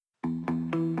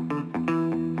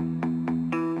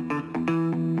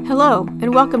Hello,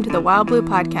 and welcome to the Wild Blue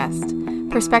Podcast,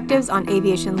 perspectives on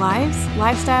aviation lives,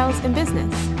 lifestyles, and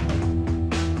business.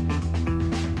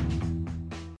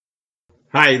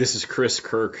 Hi, this is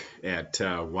Kirk at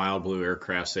Wild Blue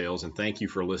Aircraft Sales, and thank you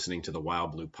for listening to the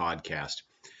Wild Blue Podcast.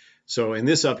 So in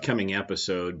this upcoming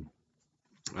episode,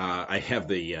 I have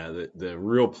the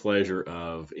real pleasure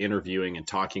of interviewing and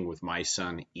talking with my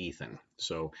son, Ethan.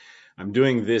 So I'm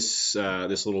doing this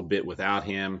little bit without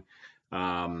him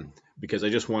because I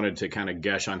just wanted to kind of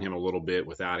gush on him a little bit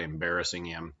without embarrassing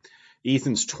him.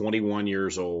 Ethan's 21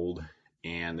 years old,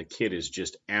 and the kid is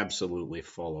just absolutely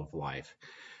full of life.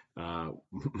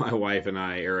 My wife and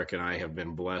I, Eric and I, have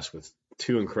been blessed with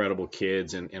two incredible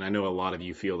kids, and I know a lot of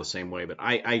you feel the same way, but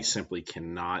I simply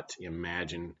cannot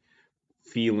imagine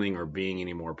feeling or being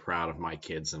any more proud of my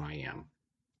kids than I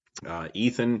am.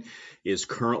 Ethan is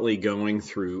currently going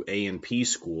through A&P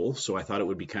school, so I thought it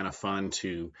would be kind of fun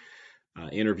to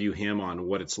interview him on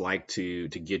what it's like to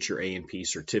get your A&P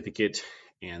certificate.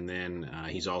 And then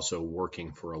he's also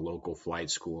working for a local flight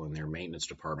school in their maintenance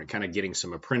department, kind of getting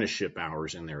some apprenticeship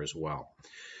hours in there as well.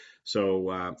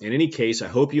 So in any case, I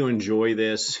hope you enjoy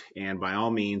this. And by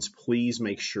all means, please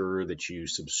make sure that you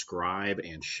subscribe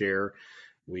and share.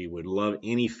 We would love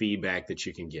any feedback that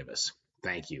you can give us.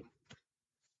 Thank you.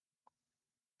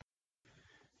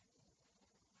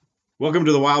 Welcome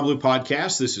to the Wild Blue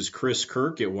Podcast. This is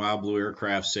Kirk at Wild Blue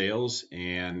Aircraft Sales,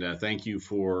 and thank you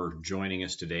for joining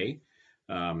us today.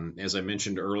 As I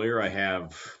mentioned earlier, I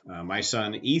have my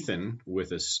son Ethan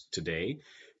with us today,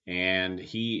 and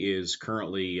he is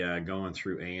currently going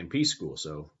through A&P school.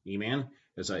 So, E-Man,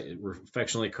 as I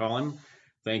affectionately call him,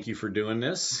 thank you for doing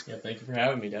this. Yeah, thank you for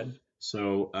having me, Dad.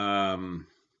 So,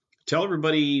 tell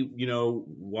everybody,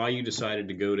 why you decided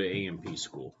to go to A&P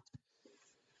school.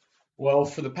 Well,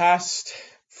 for the past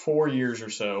 4 years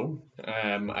or so,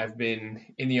 I've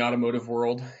been in the automotive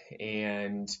world,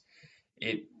 and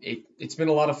it's been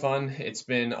a lot of fun. It's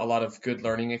been a lot of good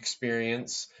learning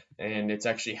experience, and it's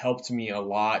actually helped me a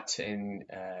lot and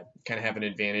kind of have an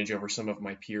advantage over some of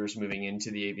my peers moving into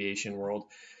the aviation world.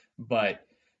 But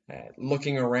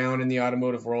looking around in the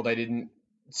automotive world, I didn't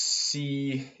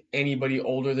see anybody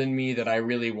older than me that I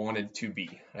really wanted to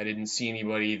be. I didn't see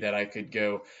anybody that I could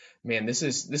go, man, this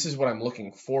is what I'm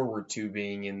looking forward to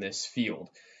being in this field.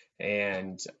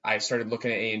 And I started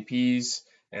looking at A&Ps,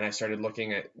 and I started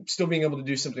looking at still being able to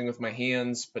do something with my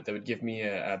hands, but that would give me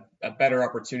a better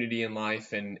opportunity in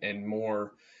life and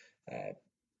more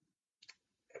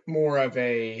of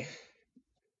a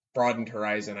broadened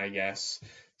horizon, I guess,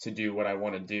 to do what I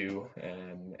want to do,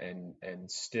 and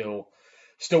still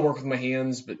work with my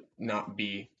hands, but not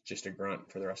be just a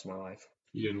grunt for the rest of my life.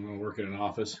 You didn't want to work in an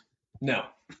office? No,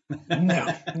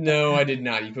 I did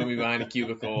not. You put me behind a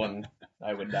cubicle and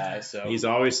I would die. So he's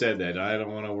always said that. I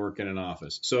don't want to work in an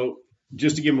office. So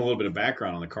just to give him a little bit of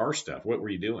background on the car stuff, what were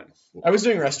you doing? I was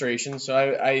doing restoration. So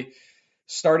I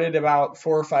started about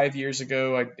 4 or 5 years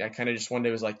ago. I kind of just one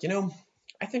day was like,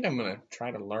 I think I'm going to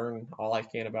try to learn all I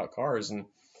can about cars. And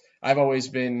I've always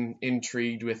been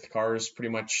intrigued with cars pretty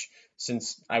much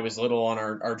since I was little. On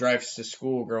our drives to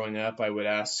school growing up, I would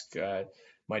ask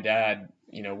my dad,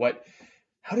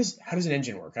 how does an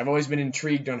engine work? I've always been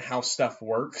intrigued on how stuff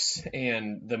works,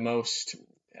 and the most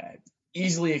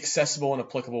easily accessible and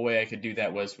applicable way I could do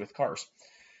that was with cars.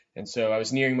 And so I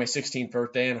was nearing my 16th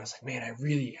birthday, and I was like, man, I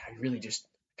really just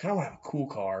kind of want to have a cool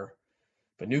car,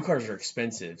 but new cars are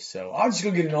expensive, so I'll just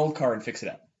go get an old car and fix it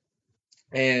up.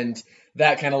 And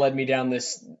that kind of led me down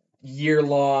this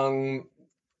year-long,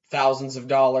 thousands of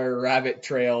dollar rabbit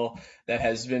trail that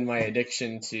has been my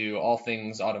addiction to all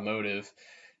things automotive.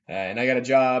 And I got a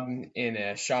job in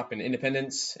a shop in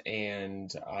Independence,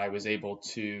 and I was able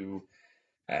to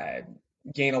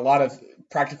gain a lot of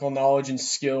practical knowledge and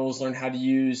skills, learn how to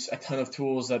use a ton of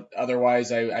tools that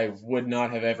otherwise I would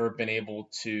not have ever been able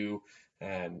to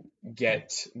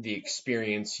get the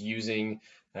experience using.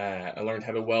 I learned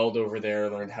how to weld over there,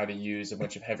 learned how to use a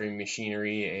bunch of heavy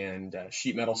machinery and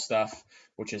sheet metal stuff,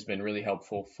 which has been really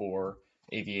helpful for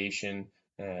aviation.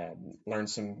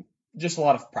 Learned just a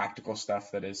lot of practical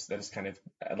stuff that is kind of,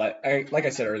 like I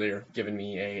said earlier, given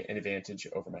me an advantage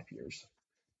over my peers.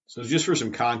 So just for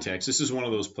some context, this is one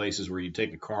of those places where you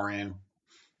take a car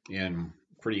in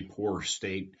pretty poor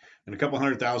state, and a couple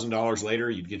 $100,000 later,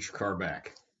 you'd get your car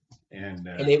back. And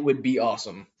it would be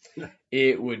awesome.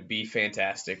 It would be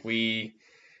fantastic. I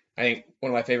think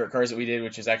one of my favorite cars that we did,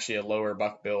 which is actually a lower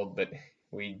buck build, but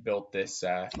we built this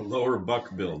a lower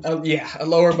buck build. A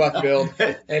lower buck build.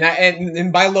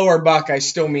 and by lower buck, I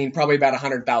still mean probably about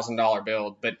 $100,000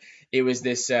 build. But it was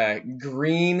this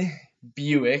green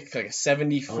Buick, like a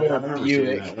 74 I remember seeing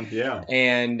Buick. that one. Yeah.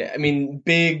 And I mean,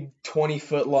 big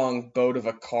 20-foot long boat of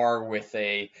a car with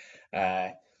a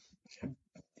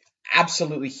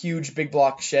absolutely huge big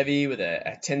block Chevy with a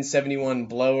 1071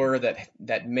 blower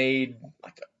that made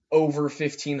like over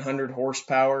 1,500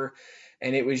 horsepower.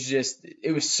 And it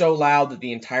was so loud that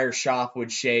the entire shop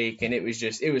would shake, and it was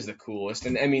the coolest.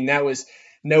 And I mean, that was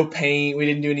no paint. We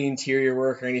didn't do any interior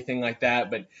work or anything like that,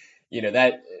 but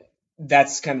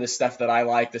that's kind of the stuff that I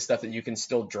like, the stuff that you can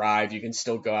still drive, you can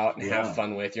still go out and have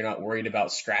fun with. You're not worried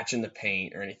about scratching the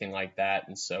paint or anything like that.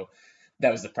 And so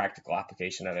that was the practical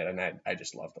application of it, and I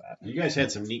just love that. You guys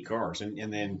had some neat cars,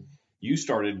 and then you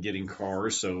started getting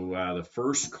cars. So the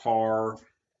first car,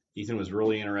 Ethan was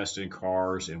really interested in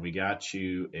cars, and we got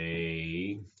you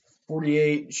a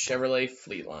 48 Chevrolet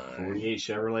Fleetline. 48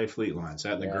 Chevrolet Fleetline.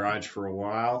 Sat in the garage for a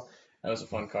while. That was a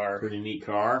fun car. Pretty neat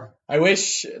car.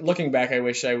 Looking back, I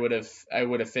wish I would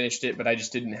have finished it, but I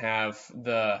just didn't have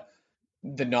the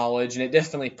knowledge, and it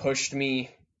definitely pushed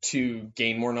me to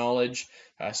gain more knowledge,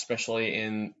 especially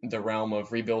in the realm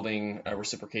of rebuilding a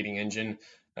reciprocating engine,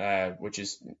 which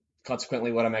is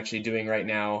consequently what I'm actually doing right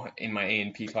now in my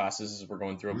A&P classes. Is we're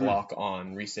going through a block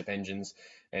on recip engines,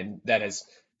 and that has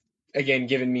again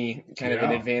given me kind of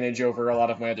an advantage over a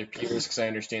lot of my other peers because I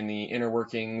understand the inner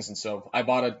workings. And so I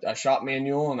bought a shop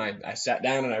manual, and I sat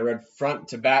down and I read front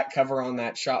to back cover on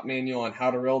that shop manual on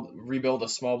how to rebuild a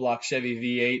small block Chevy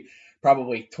V8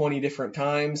 probably 20 different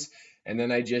times. And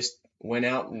then I just went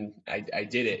out and I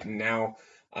did it. And now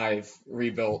I've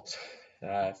rebuilt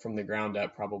from the ground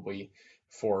up probably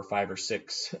 4 or 5 or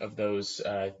 6 of those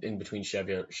in between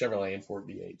Chevrolet and Ford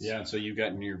V8s. Yeah, so you've got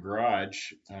in your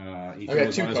garage. I've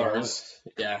got 2 cars.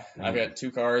 Yeah, I've got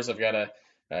 2 cars. I've got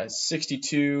a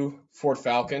 62 Ford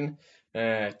Falcon,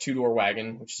 2-door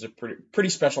wagon, which is a pretty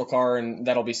special car, and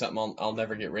that'll be something I'll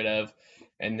never get rid of.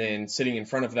 And then sitting in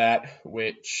front of that,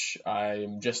 which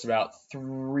I'm just about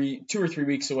 2 or 3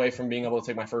 weeks away from being able to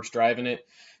take my first drive in it,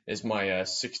 is my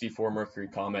 64 Mercury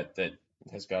Comet that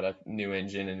has got a new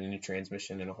engine and a new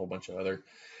transmission and a whole bunch of other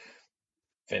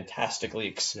fantastically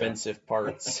expensive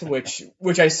parts, which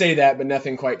I say that, but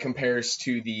nothing quite compares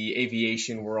to the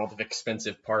aviation world of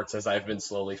expensive parts, as I've been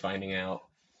slowly finding out.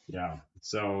 Yeah.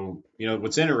 So,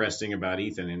 what's interesting about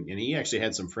Ethan, and he actually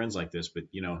had some friends like this, but,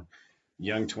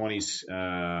 young 20s,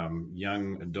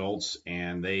 young adults,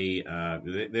 and they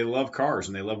love cars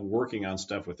and they love working on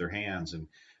stuff with their hands. And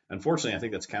unfortunately, I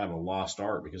think that's kind of a lost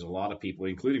art because a lot of people,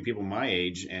 including people my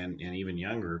age and even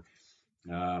younger,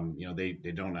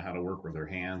 they don't know how to work with their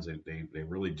hands. They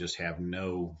really just have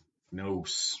no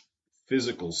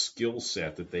physical skill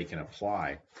set that they can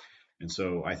apply. And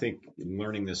so I think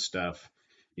learning this stuff,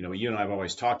 you and I have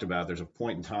always talked about, there's a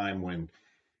point in time when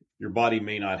your body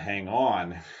may not hang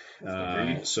on.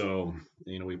 So,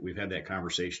 we've had that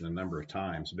conversation a number of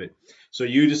times, but so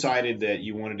you decided that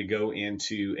you wanted to go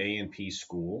into A&P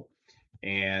school.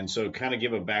 And so kind of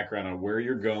give a background on where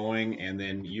you're going. And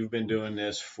then you've been doing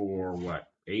this for what,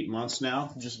 8 months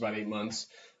now? Just about 8 months.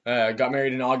 Got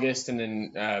married in August and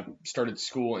then started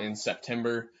school in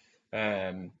September.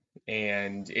 And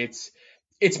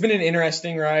it's been an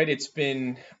interesting ride.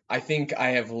 I think I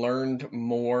have learned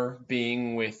more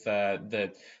being with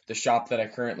the shop that I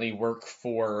currently work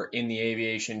for in the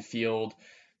aviation field,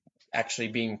 actually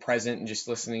being present and just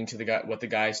listening to what the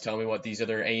guys tell me, what these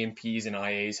other A&Ps and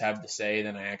IAs have to say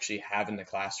than I actually have in the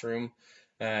classroom.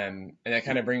 And that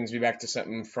kind of brings me back to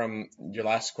something from your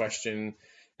last question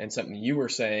and something you were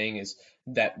saying is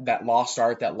that lost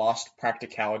art, that lost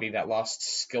practicality, that lost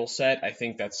skill set. I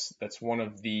think that's one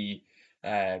of the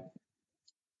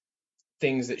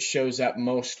things that shows up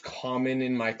most common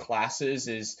in my classes.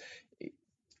 Is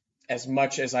as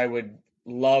much as I would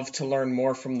love to learn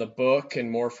more from the book and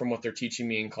more from what they're teaching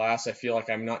me in class, I feel like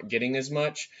I'm not getting as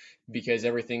much because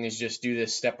everything is just do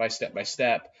this step by step by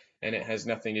step, and it has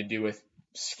nothing to do with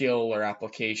skill or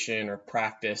application or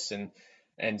practice.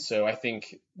 And so I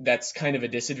think that's kind of a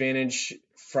disadvantage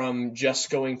from just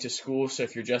going to school. So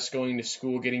if you're just going to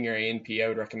school, getting your A&P, I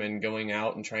would recommend going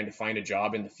out and trying to find a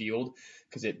job in the field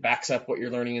because it backs up what you're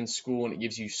learning in school and it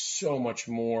gives you so much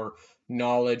more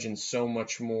knowledge and so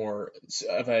much more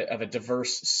of a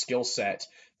diverse skill set.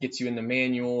 Gets you in the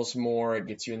manuals more, it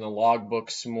gets you in the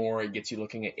logbooks more, it gets you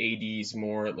looking at ADs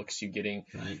more, it looks you getting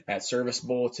at service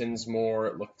bulletins more,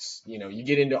 it looks, you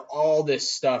get into all this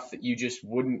stuff that you just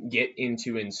wouldn't get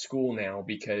into in school now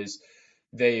because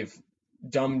they've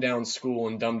dumbed down school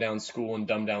and dumbed down school and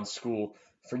dumbed down school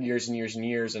for years and years and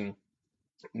years, and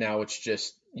now it's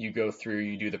just you go through,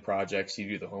 you do the projects, you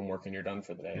do the homework, and you're done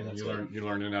for the day. And you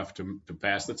learn enough to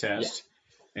pass the test.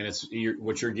 And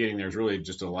what you're getting there is really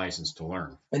just a license to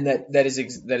learn. And that is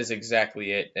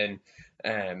exactly it.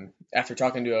 And after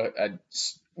talking to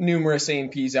numerous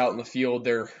A&Ps out in the field,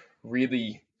 they're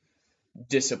really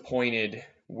disappointed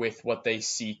with what they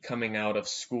see coming out of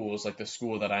schools like the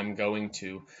school that I'm going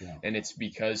to. Yeah. And it's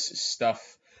because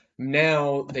stuff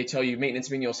now they tell you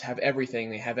maintenance manuals have everything.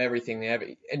 They have everything.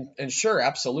 And sure,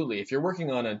 absolutely. If you're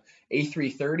working on an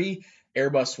A330,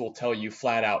 Airbus will tell you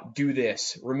flat out, do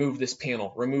this, remove this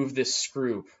panel, remove this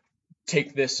screw,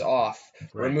 take this off,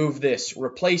 Right. remove this,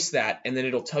 replace that, and then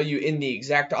it'll tell you in the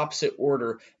exact opposite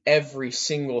order every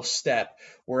single step.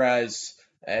 Whereas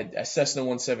a Cessna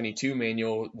 172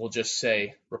 manual will just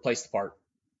say replace the part.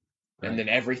 Right. And then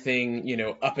everything,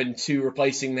 up into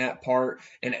replacing that part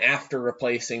and after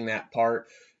replacing that part,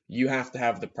 you have to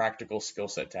have the practical skill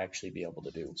set to actually be able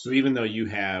to do. So even though you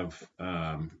have,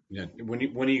 when are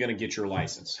you going to get your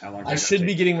license? How long? I should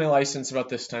be getting my license about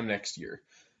this time next year.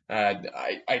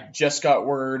 I just got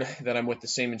word that I'm with the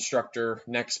same instructor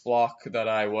next block that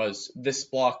I was this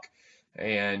block,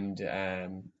 and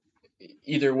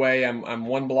either way, I'm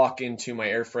one block into my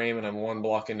airframe and I'm one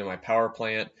block into my power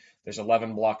plant. There's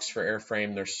 11 blocks for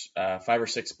airframe. There's 5 or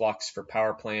 6 blocks for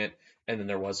power plant, and then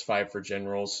there was 5 for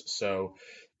generals. So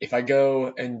if I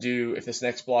go and if this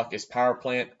next block is power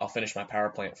plant, I'll finish my power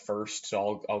plant first.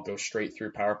 So I'll go straight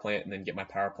through power plant and then get my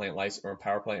power plant license or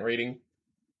power plant rating.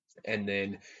 And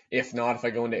then if not, if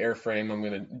I go into airframe, I'm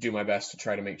going to do my best to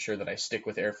try to make sure that I stick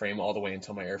with airframe all the way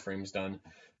until my airframe is done,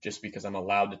 just because I'm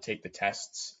allowed to take the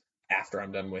tests after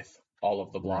I'm done with all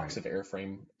of the blocks of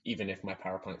airframe, even if my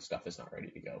power plant stuff is not ready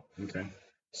to go. Okay.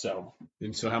 So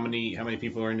how many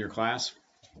people are in your class?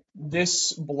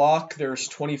 This block, there's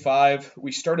 25.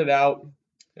 We started out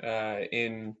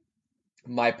in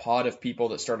my pod of people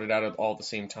that started out at all at the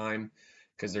same time,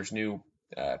 because there's new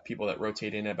people that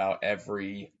rotate in about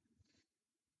every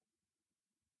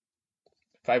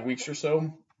 5 weeks or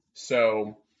so.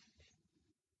 So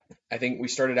I think we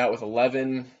started out with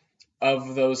 11.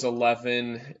 Of those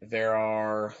 11, there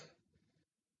are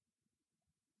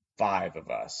 5 of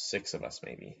us, 6 of us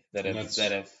maybe that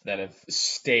have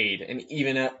stayed. And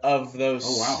even of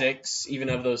those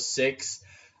 6,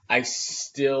 I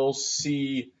still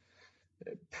see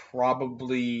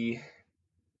probably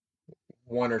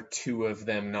 1 or 2 of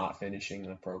them not finishing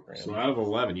the program. So out of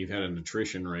 11, you've had an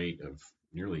attrition rate of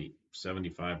nearly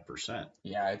 75%.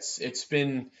 Yeah,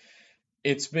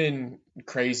 it's been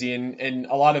crazy, and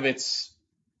a lot of it's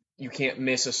you can't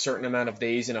miss a certain amount of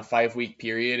days in a 5-week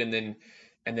period, and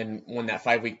then when that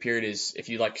 5-week period is, if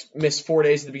you miss 4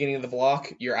 days at the beginning of the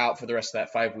block, you're out for the rest of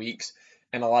that 5 weeks.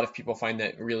 And a lot of people find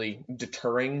that really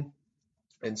deterring,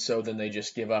 and so then they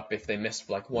just give up if they miss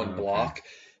one block.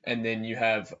 And then you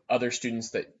have other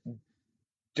students that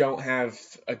don't have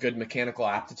a good mechanical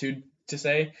aptitude to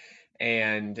say,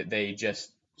 and they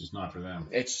just not for them.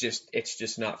 It's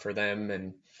just not for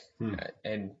them,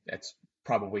 and that's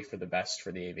probably for the best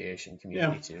for the aviation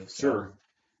community too. So. Sure.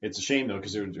 It's a shame though,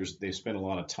 because they spend a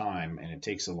lot of time, and it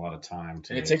takes a lot of time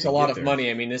to. And it takes a lot of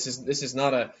money. I mean, this is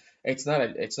not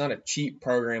a cheap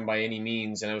program by any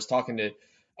means. And I was talking to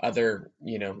other,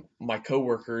 my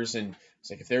coworkers, and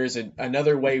it's like, if there is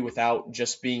another way without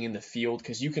just being in the field,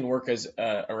 because you can work as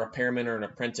a repairman or an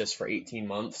apprentice for 18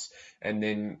 months and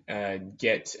then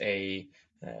get a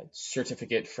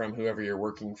certificate from whoever you're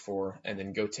working for, and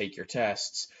then go take your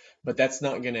tests. But that's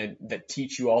not going to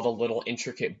teach you all the little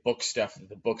intricate book stuff that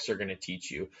the books are going to teach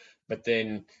you. But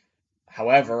then,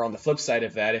 however, on the flip side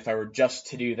of that, if I were just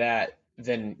to do that,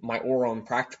 then my oral and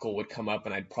practical would come up,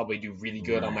 and I'd probably do really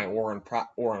good on my oral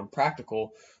and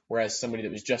practical, whereas somebody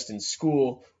that was just in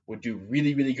school would do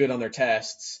really, really good on their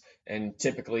tests. And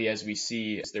typically, as we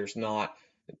see, there's not,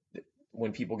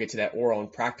 when people get to that oral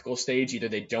and practical stage, either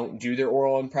they don't do their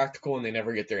oral and practical and they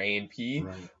never get their A&P,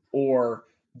 or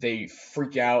they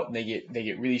freak out and they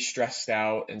get really stressed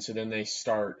out, and so then they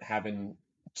start having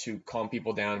to calm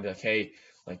people down and be like, hey,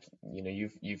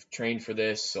 you've trained for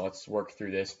this, so let's work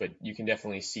through this. But you can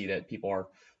definitely see that people are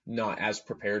not as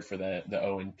prepared for the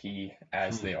O&P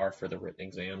as they are for the written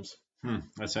exams.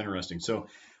 That's interesting. So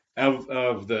of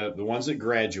the ones that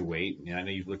graduate, I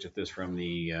know you've looked at this from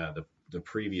the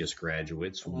previous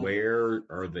graduates, where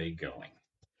are they going?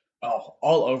 Oh,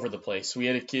 all over the place. We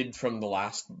had a kid from the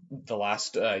last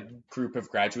group of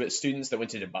graduate students that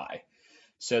went to Dubai.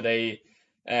 So they,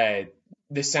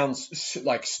 this sounds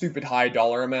like stupid high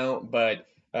dollar amount, but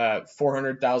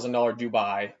 $400,000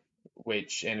 Dubai,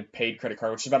 and paid credit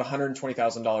card, which is about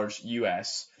 $120,000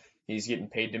 US. He's getting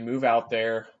paid to move out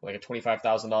there, like a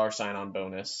 $25,000 sign-on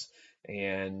bonus.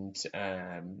 And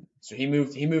so he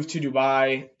moved to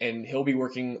Dubai, and he'll be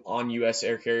working on U.S.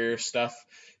 air carrier stuff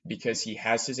because he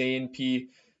has his A&P.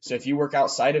 So if you work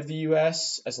outside of the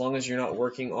U.S., as long as you're not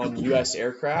working on U.S.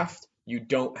 aircraft, you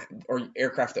don't, or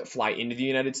aircraft that fly into the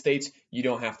United States, you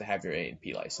don't have to have your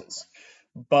A&P license.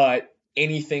 But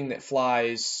anything that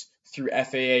flies through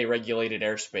FAA regulated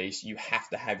airspace, you have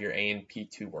to have your A&P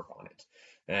to work on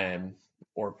it,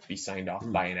 or be signed off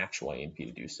by an actual A&P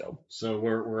to do so. So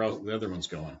where else the other one's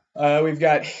going? We've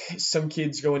got some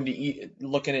kids going to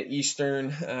looking at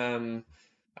Eastern.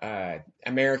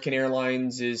 American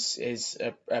Airlines is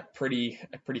a pretty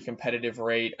competitive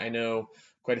rate. I know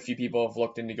quite a few people have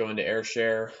looked into going to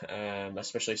AirShare,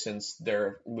 especially since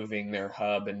they're moving their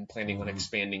hub and planning on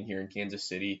expanding here in Kansas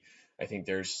City. I think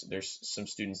there's some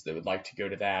students that would like to go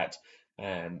to that.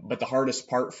 But the hardest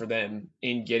part for them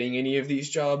in getting any of these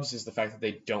jobs is the fact that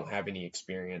they don't have any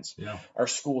experience. Yeah. Our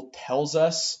school tells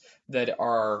us that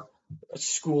our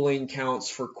schooling counts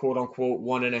for quote unquote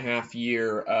 1.5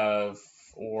 year of,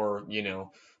 or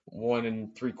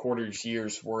 1 3/4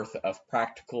 years worth of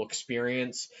practical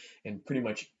experience. And pretty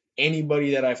much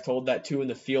anybody that I've told that to in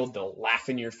the field, they'll laugh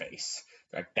in your face.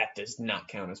 Like, that does not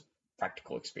count as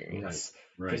practical experience,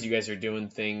 because you guys are doing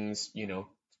things,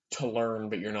 to learn,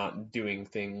 but you're not doing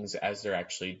things as they're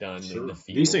actually done in the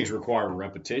field. These things require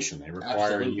repetition. They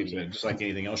require Absolutely. you, just like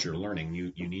anything else you're learning,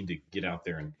 you need to get out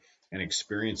there and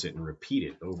experience it and repeat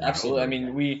it over Absolutely. and over.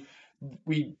 I mean,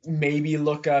 we maybe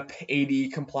look up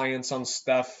AD compliance on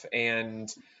stuff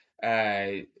and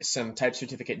some type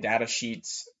certificate data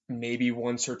sheets maybe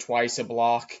once or twice a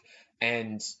block,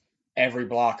 and every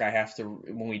block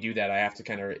when we do that, I have to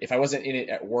kind of, if I wasn't in it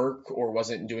at work or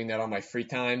wasn't doing that on my free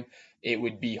time, it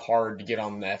would be hard to get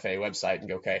on the FAA website and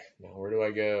go, okay, now where do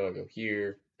I go? I go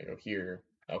here,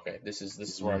 okay, this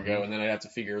is where I go, and then I'd have to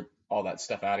figure all that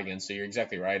stuff out again. So you're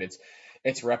exactly right.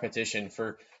 It's repetition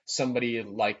for somebody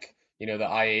like, the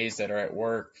IAs that are at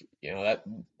work, that,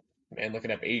 man,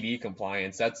 looking up AD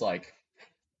compliance, that's like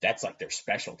their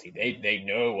specialty. They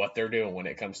know what they're doing when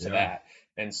it comes to that.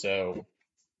 And so,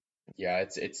 yeah,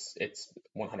 it's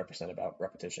 100% about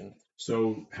repetition.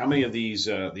 So how many of these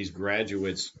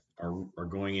graduates are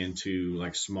going into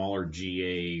like smaller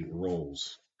GA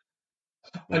roles?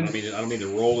 I don't mean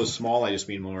the role is small. I just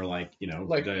mean more like,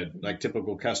 like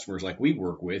typical customers like we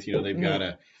work with, they've got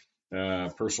a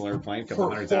personal airplane, a couple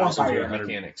 $100,000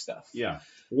 mechanic stuff. Yeah.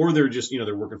 Or they're just,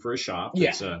 they're working for a shop.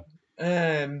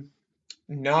 Yeah.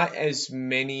 Not as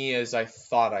many as I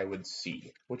thought I would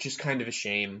see, which is kind of a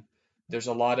shame. There's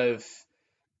a lot of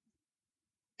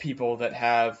people that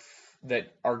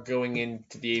are going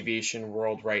into the aviation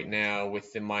world right now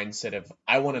with the mindset of,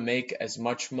 I want to make as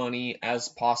much money as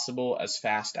possible, as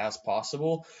fast as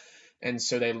possible. And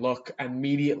so they look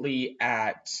immediately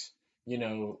at,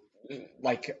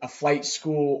 like a flight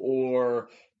school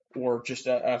or just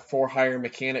a for-hire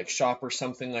mechanic shop or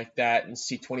something like that, and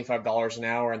see $25 an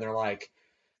hour, and they're like,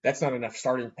 that's not enough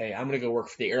starting pay. I'm going to go work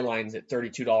for the airlines at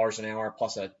 $32 an hour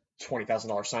plus a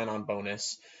 $20,000 sign-on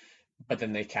bonus. But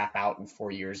then they cap out in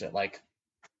 4 years at like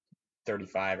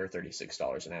 $35 or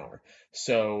 $36 an hour.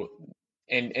 So,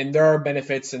 and there are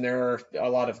benefits and there are a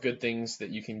lot of good things that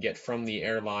you can get from the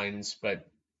airlines, but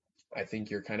I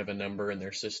think you're kind of a number in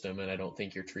their system, and I don't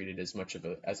think you're treated as much of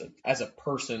as a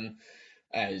person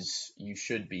as you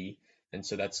should be. And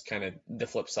so that's kind of the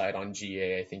flip side on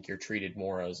GA. I think you're treated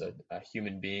more as a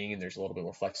human being, and there's a little bit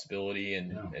more flexibility,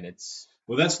 and it's.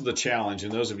 Well, that's the challenge.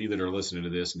 And those of you that are listening to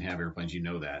this and have airplanes,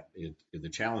 that the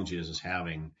challenge is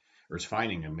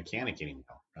finding a mechanic anymore.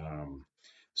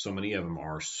 So many of them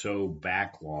are so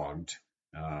backlogged.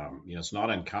 It's not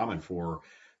uncommon for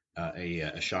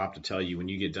a shop to tell you when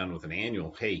you get done with an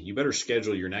annual, hey, you better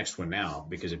schedule your next one now,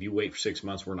 because if you wait for 6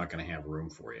 months, we're not going to have room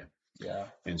for you. Yeah.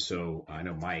 And so I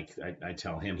know Mike, I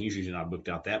tell him, he's usually not booked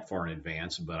out that far in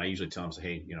advance, but I usually tell him,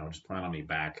 hey, just plan on me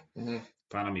back.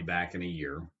 Plan on me back in a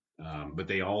year. But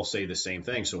they all say the same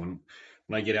thing. So when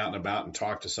I get out and about and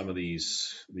talk to some of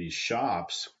these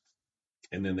shops,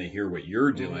 and then they hear what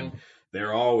you're doing,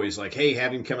 they're always like, hey,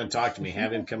 have him come and talk to me.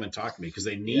 Have him come and talk to me, because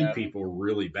they need people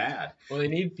really bad. Well, they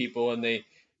need people, and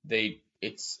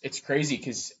it's crazy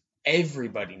because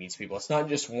everybody needs people. It's not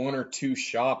just one or two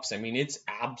shops. I mean, it's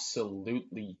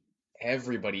absolutely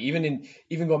everybody.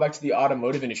 Even going back to the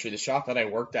automotive industry, the shop that I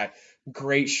worked at,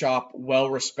 great shop, well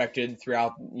respected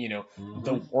throughout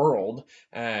the world.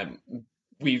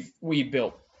 We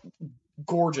built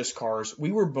gorgeous cars.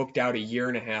 We were booked out 1.5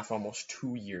 years, almost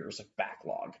 2 years of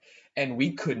backlog, and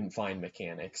we couldn't find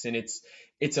mechanics. And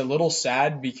it's a little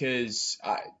sad because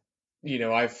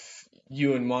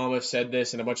you and Mom have said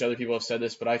this, and a bunch of other people have said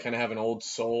this, but I kind of have an old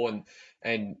soul,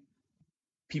 and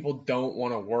people don't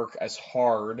want to work as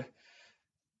hard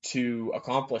to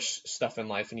accomplish stuff in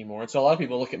life anymore. And so a lot of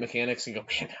people look at mechanics and go,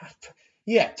 man,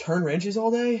 yeah, turn wrenches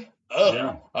all day. Ugh,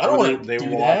 Yeah. I don't want to They do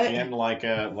walk that. in like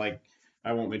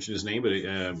I won't mention his name, but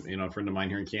a friend of mine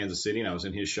here in Kansas City, and I was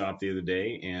in his shop the other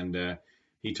day, and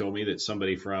he told me that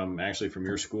somebody from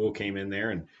your school came in there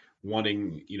and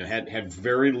wanting, had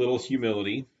very little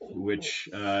humility, which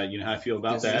you know how I feel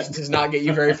about that. Does not get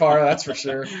you very far, that's for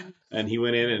sure. And he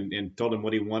went in and told him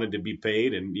what he wanted to be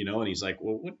paid, and and he's like,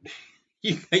 well, what?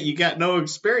 You got no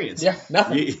experience. Yeah,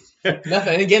 nothing.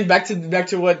 Nothing. And again, back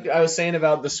to what I was saying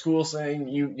about the school saying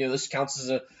you know this counts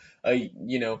as a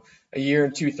year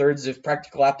and 2/3 of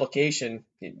practical application.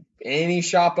 Any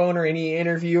shop owner, any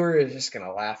interviewer is just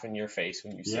gonna laugh in your face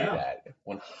when you say that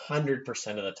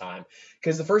 100% of the time.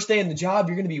 Because the first day in the job,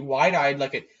 you're gonna be wide-eyed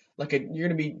you're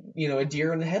gonna be a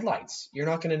deer in the headlights. You're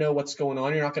not gonna know what's going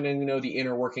on. You're not gonna know the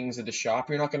inner workings of the shop.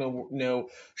 You're not gonna know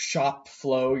shop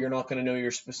flow. You're not gonna know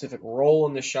your specific role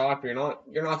in the shop. You're not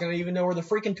gonna even know where the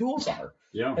freaking tools are.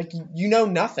 Yeah. Like you know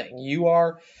nothing. You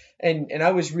are, and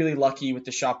I was really lucky with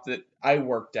the shop that I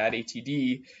worked at,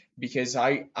 ATD, because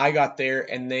I got there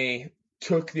and they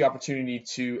took the opportunity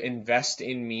to invest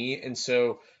in me. And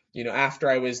so after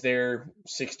I was there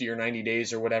 60 or 90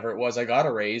 days or whatever it was, I got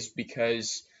a raise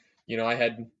because I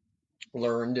had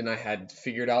learned and I had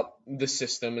figured out the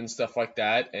system and stuff like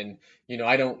that. And,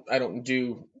 I don't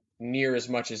do near as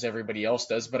much as everybody else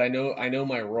does, but I know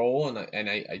my role and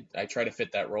I try to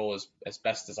fit that role as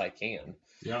best as I can.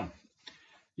 Yeah.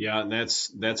 Yeah. And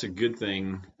that's a good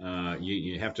thing.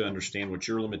 You have to understand what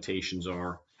your limitations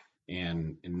are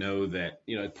and know that,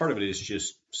 part of it is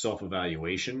just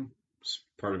self-evaluation.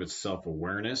 Part of it's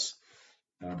self-awareness.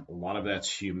 A lot of that's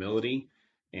humility.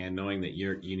 And knowing that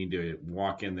you need to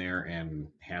walk in there and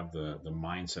have the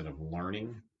mindset of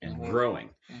learning and growing.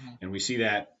 And we see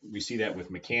that with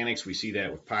mechanics, we see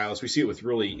that with pilots, we see it with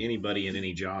really anybody in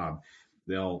any job.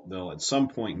 They'll at some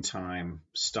point in time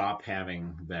stop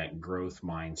having that growth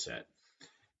mindset,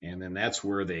 and then that's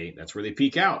where they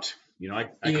peak out. Either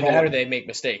that or they make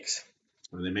mistakes.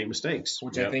 Or they make mistakes,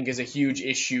 which I think is a huge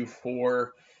issue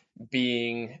for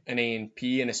being an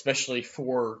A&P, and especially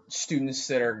for students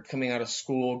that are coming out of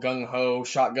school gung-ho,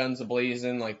 shotguns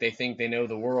a-blazing, like they think they know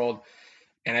the world.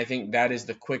 And I think that is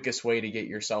the quickest way to get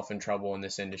yourself in trouble in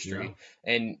this industry.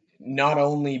 Yeah. And not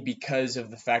only because of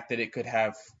the fact that it could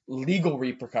have legal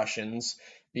repercussions,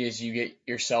 because you get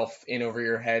yourself in over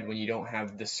your head when you don't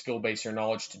have the skill base or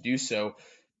knowledge to do so,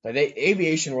 but the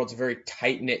aviation world's a very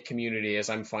tight-knit community,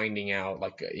 as I'm finding out.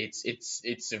 Like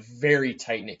it's a very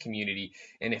tight-knit community.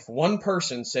 And if one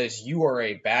person says you are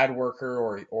a bad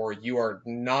worker or you are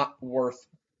not worth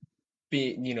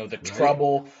being, the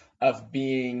trouble of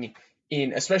being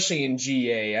in, especially in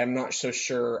GA, I'm not so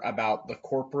sure about the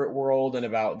corporate world and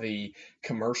about the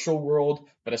commercial world,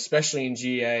 but especially in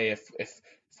GA, if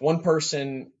one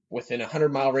person within a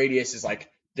 100-mile radius is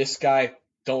like, this guy,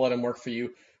 don't let him work for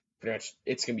you, pretty much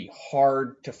it's going to be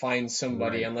hard to find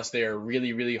somebody unless they are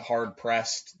really, really hard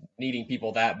pressed, needing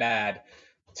people that bad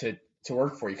to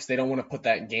work for you, because they don't want to put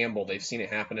that gamble. They've seen it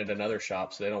happen at another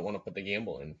shop, so they don't want to put the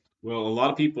gamble in. Well, a lot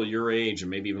of people your age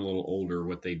and maybe even a little older,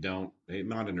 what they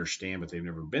not understand, but they've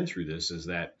never been through this, is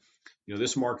that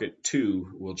this market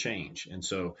too will change. And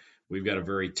so we've got a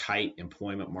very tight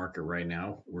employment market right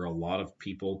now where a lot of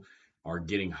people are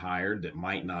getting hired that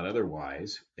might not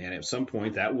otherwise, and at some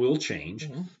point that will change.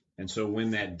 And so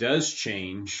when that does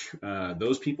change,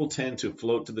 those people tend to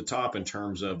float to the top in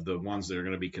terms of the ones that are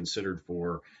going to be considered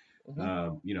for,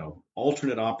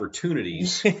 alternate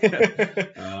opportunities.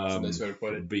 That's way to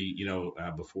put it.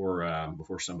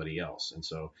 Before somebody else. And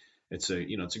so it's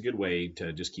a good way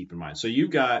to just keep in mind. So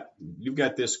you've got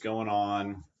this going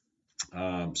on.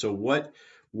 So what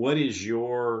is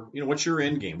what's your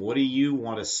end game? What do you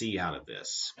want to see out of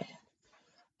this?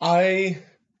 I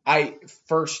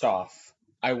first off,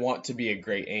 I want to be a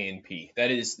great A&P.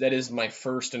 That is my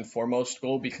first and foremost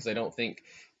goal, because I don't think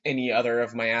any other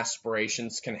of my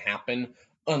aspirations can happen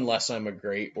unless I'm a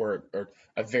great or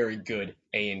a very good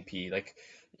A&P. Like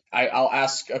I'll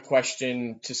ask a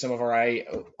question to some of our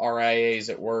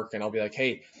RIAs at work, and I'll be like,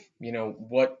 hey,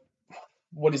 what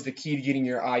is the key to getting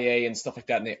your IA and stuff like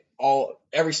that? And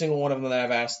every single one of them that I've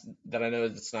asked that I know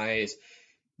that's an IA is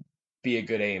be a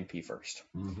good A&P first.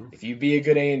 If you be a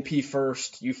good A&P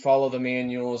first, you follow the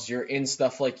manuals, you're in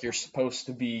stuff like you're supposed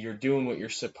to be, you're doing what you're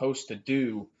supposed to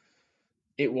do,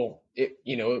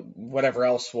 whatever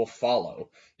else will follow.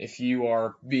 If you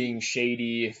are being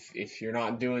shady, if you're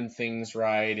not doing things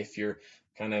right, if you're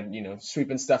kind of,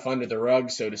 sweeping stuff under the rug,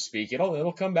 so to speak,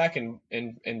 it'll come back and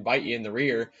bite you in the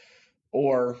rear,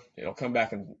 or it'll come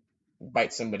back and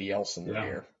bite somebody else in the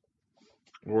rear.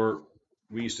 Or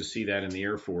we used to see that in the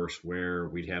Air Force where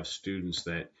we'd have students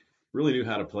that really knew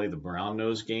how to play the brown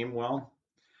nose game well,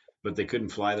 but they couldn't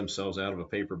fly themselves out of a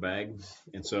paper bag.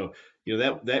 And so,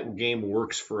 that game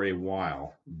works for a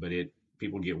while, but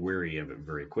people get weary of it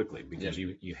very quickly because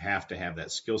you have to have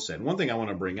that skill set. And one thing I want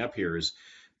to bring up here is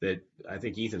that I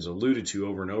think Ethan's alluded to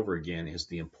over and over again is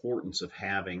the importance of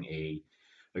having a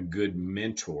good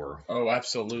mentor. Oh,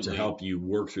 absolutely. To help you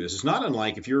work through this. It's not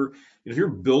unlike if you're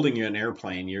building an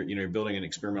airplane, you're building an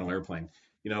experimental airplane.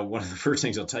 One of the first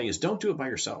things I'll tell you is don't do it by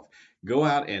yourself. Go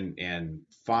out and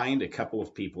find a couple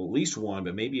of people, at least one,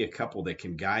 but maybe a couple that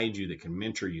can guide you, that can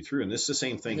mentor you through. And this is the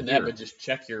same thing here. But just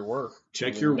check your work.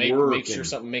 Make sure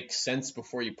something makes sense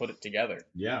before you put it together.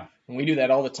 Yeah. And we do that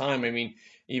all the time. I mean,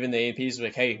 even the A&Ps are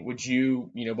like, hey, would you,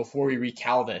 before we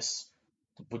recal this,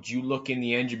 would you look in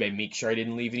the engine bay, make sure I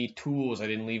didn't leave any tools, I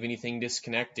didn't leave anything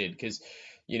disconnected? Because,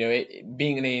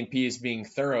 being an A&P is being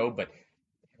thorough, but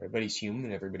everybody's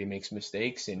human, everybody makes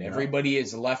mistakes, and everybody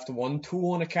has left one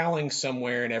tool in a cowling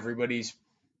somewhere, and everybody's,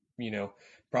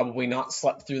 probably not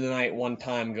slept through the night one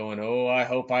time going, oh, I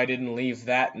hope I didn't leave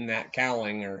that in that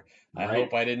cowling, or I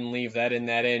hope I didn't leave that in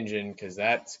that engine, because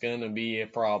that's going to be a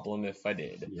problem if I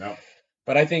did. Yeah.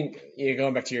 But I think,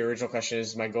 going back to your original question,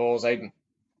 is my goals,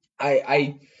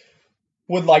 I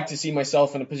would like to see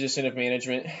myself in a position of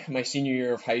management. My senior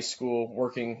year of high school,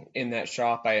 working in that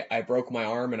shop, I broke my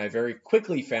arm, and I very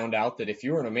quickly found out that if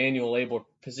you're in a manual labor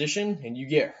position and you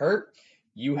get hurt,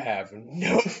 you have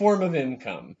no form of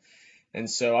income. And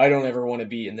so I don't ever want to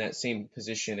be in that same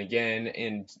position again.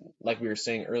 And like we were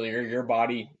saying earlier, your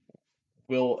body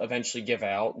will eventually give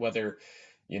out, whether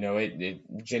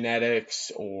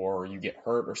genetics or you get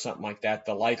hurt or something like that.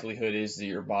 The likelihood is that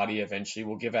your body eventually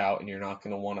will give out, and you're not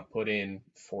going to want to put in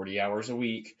 40 hours a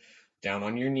week down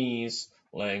on your knees,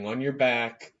 laying on your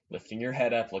back, lifting your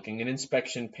head up, looking at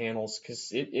inspection panels,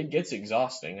 because it gets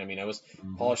exhausting. I mean, I was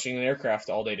polishing an aircraft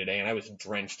all day today, and I was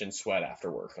drenched in sweat after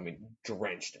work. I mean,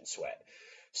 drenched in sweat.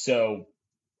 So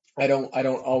I don't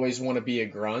always want to be a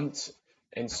grunt.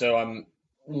 And so I'm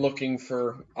looking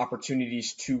for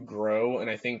opportunities to grow. And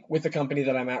I think with the company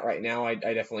that I'm at right now, I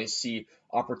definitely see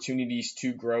opportunities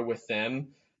to grow with them.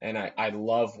 And I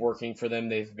love working for them.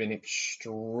 They've been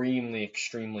extremely,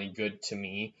 extremely good to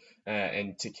me.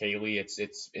 And to Kaylee,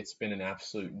 it's been an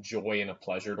absolute joy and a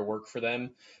pleasure to work for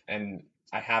them. And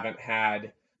I haven't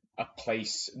had a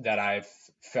place that I've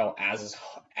felt as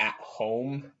at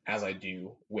home as I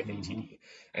do with ATD.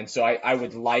 And so I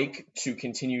would like to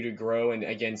continue to grow. And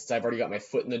again, since I've already got my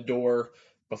foot in the door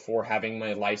before having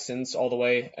my license all the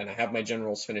way, and I have my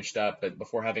generals finished up, but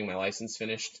before having my license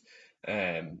finished,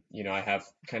 I have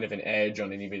kind of an edge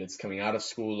on anybody that's coming out of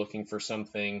school looking for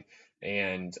something.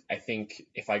 And I think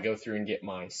if I go through and get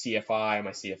my CFI,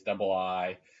 my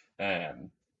CFII,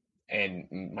 and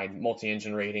my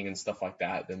multi-engine rating and stuff like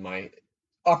that, then my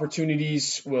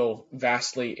opportunities will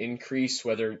vastly increase,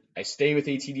 whether I stay with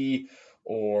ATD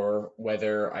or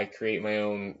whether I create my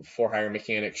own for-hire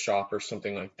mechanic shop or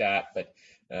something like that. But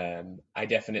I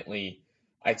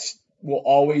will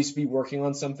always be working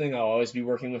on something. I'll always be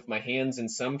working with my hands in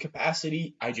some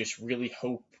capacity. I just really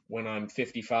hope when I'm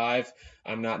 55,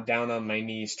 I'm not down on my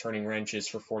knees turning wrenches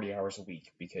for 40 hours a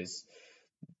week, because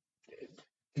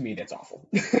to me, that's awful.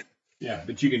 Yeah,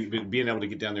 but being able to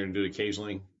get down there and do it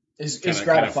occasionally is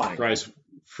gratifying.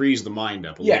 Frees the mind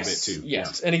up a little bit too.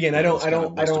 Yes. Yeah. And again, I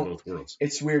don't, both worlds.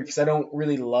 It's weird because I don't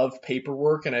really love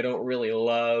paperwork, and I've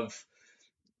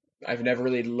never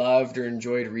really loved or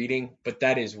enjoyed reading, but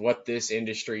that is what this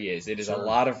industry is. It is a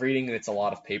lot of reading and it's a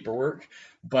lot of paperwork,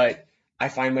 but I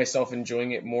find myself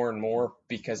enjoying it more and more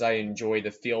because I enjoy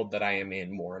the field that I am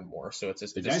in more and more. So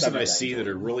it's the guys that I see that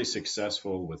are really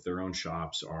successful with their own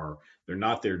shops they're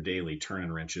not there daily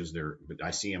turning wrenches. But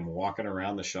I see them walking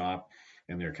around the shop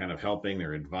and they're kind of helping,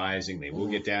 they're advising, they will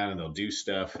get down and they'll do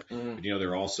stuff. But,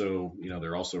 they're also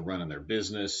running their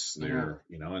business. They're,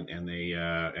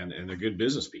 and they're good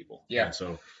business people. Yeah. And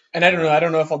so, and I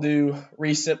don't know if I'll do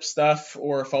recip stuff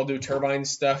or if I'll do turbine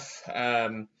stuff.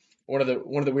 One of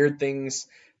the weird things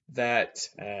that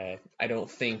I don't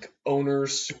think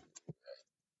owners,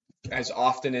 as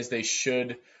often as they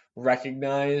should,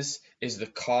 recognize is the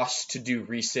cost to do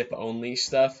recip only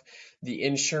stuff. The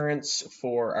insurance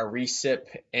for a recip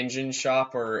engine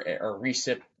shop or a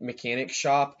recip mechanic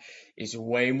shop is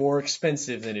way more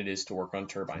expensive than it is to work on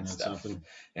turbine stuff.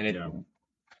 And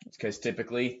because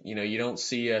typically, you don't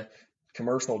see a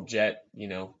commercial jet,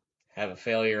 have a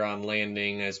failure on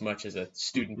landing as much as a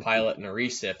student pilot in a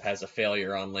recip has a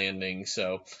failure on landing.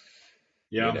 So,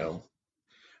 Well,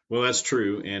 that's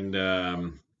true. And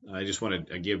I just want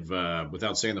to give,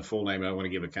 without saying the full name, I want to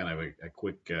give a kind of a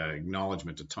quick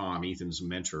acknowledgement to Tom, Ethan's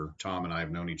mentor. Tom and I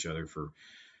have known each other for,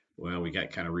 well, we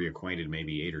got kind of reacquainted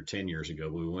maybe 8 or 10 years ago.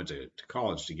 We went to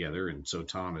college together, and so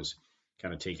Tom has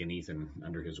kind of taken Ethan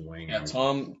under his wing. Yeah,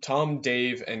 Tom,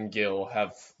 Dave, and Gil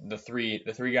have the three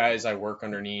guys I work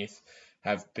underneath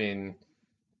have been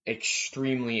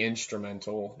extremely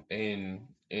instrumental in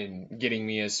getting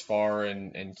me as far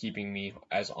and keeping me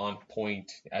as on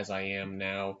point as I am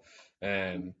now.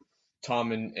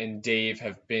 Tom and Dave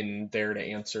have been there to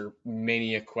answer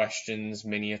many a questions,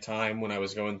 many a time when I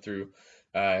was going through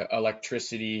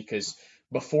electricity, because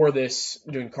before this,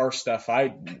 doing car stuff,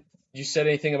 you said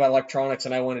anything about electronics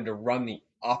and I wanted to run the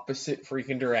opposite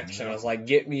freaking direction. I was like,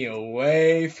 get me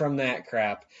away from that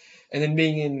crap. And then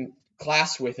being in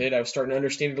class with it, I was starting to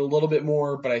understand it a little bit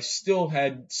more, but I still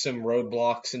had some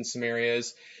roadblocks in some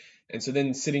areas. And so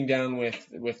then sitting down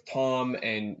with Tom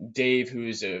and Dave, who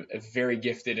is a very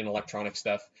gifted in electronic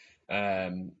stuff,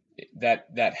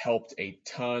 that helped a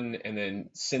ton. And then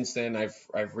since then, I've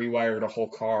rewired a whole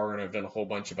car, and I've done a whole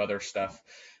bunch of other stuff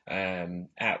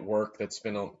at work. That's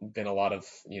been a lot of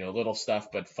little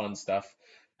stuff, but fun stuff.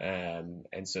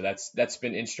 And so that's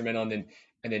been instrumental.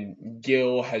 And then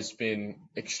Gil has been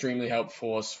extremely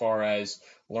helpful as far as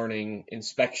learning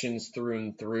inspections through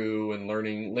and through, and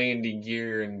learning landing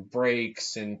gear and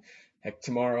brakes. And heck,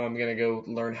 tomorrow I'm gonna go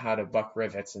learn how to buck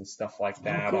rivets and stuff like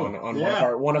that on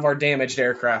one of our damaged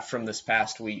aircraft from this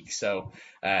past week. So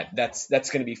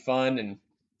that's gonna be fun, and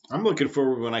I'm looking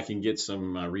forward when I can get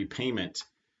some repayment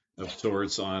of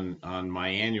sorts on my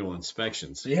annual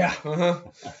inspections. Yeah,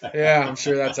 yeah, I'm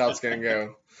sure that's how it's gonna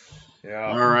go.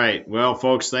 Yeah. All right. Well,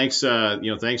 folks, thanks.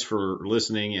 Thanks for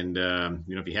listening. And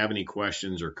if you have any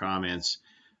questions or comments,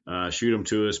 shoot them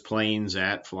to us.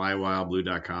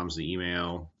 planes@flywildblue.com is the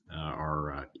email.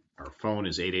 Our phone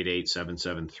is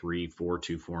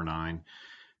 888-773-4249.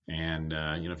 And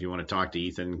if you want to talk to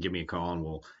Ethan, give me a call, and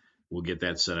we'll get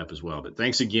that set up as well. But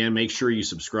thanks again. Make sure you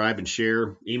subscribe and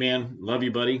share. E-Man, love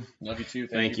you, buddy. Love you too.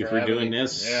 Thank you for doing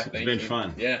this. Yeah, it's been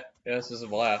fun. Yeah, this is a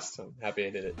blast. I'm happy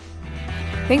I did it.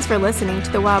 Thanks for listening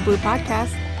to the Wild Blue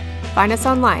Podcast. Find us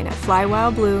online at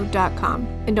flywildblue.com.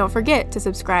 And don't forget to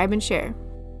subscribe and share.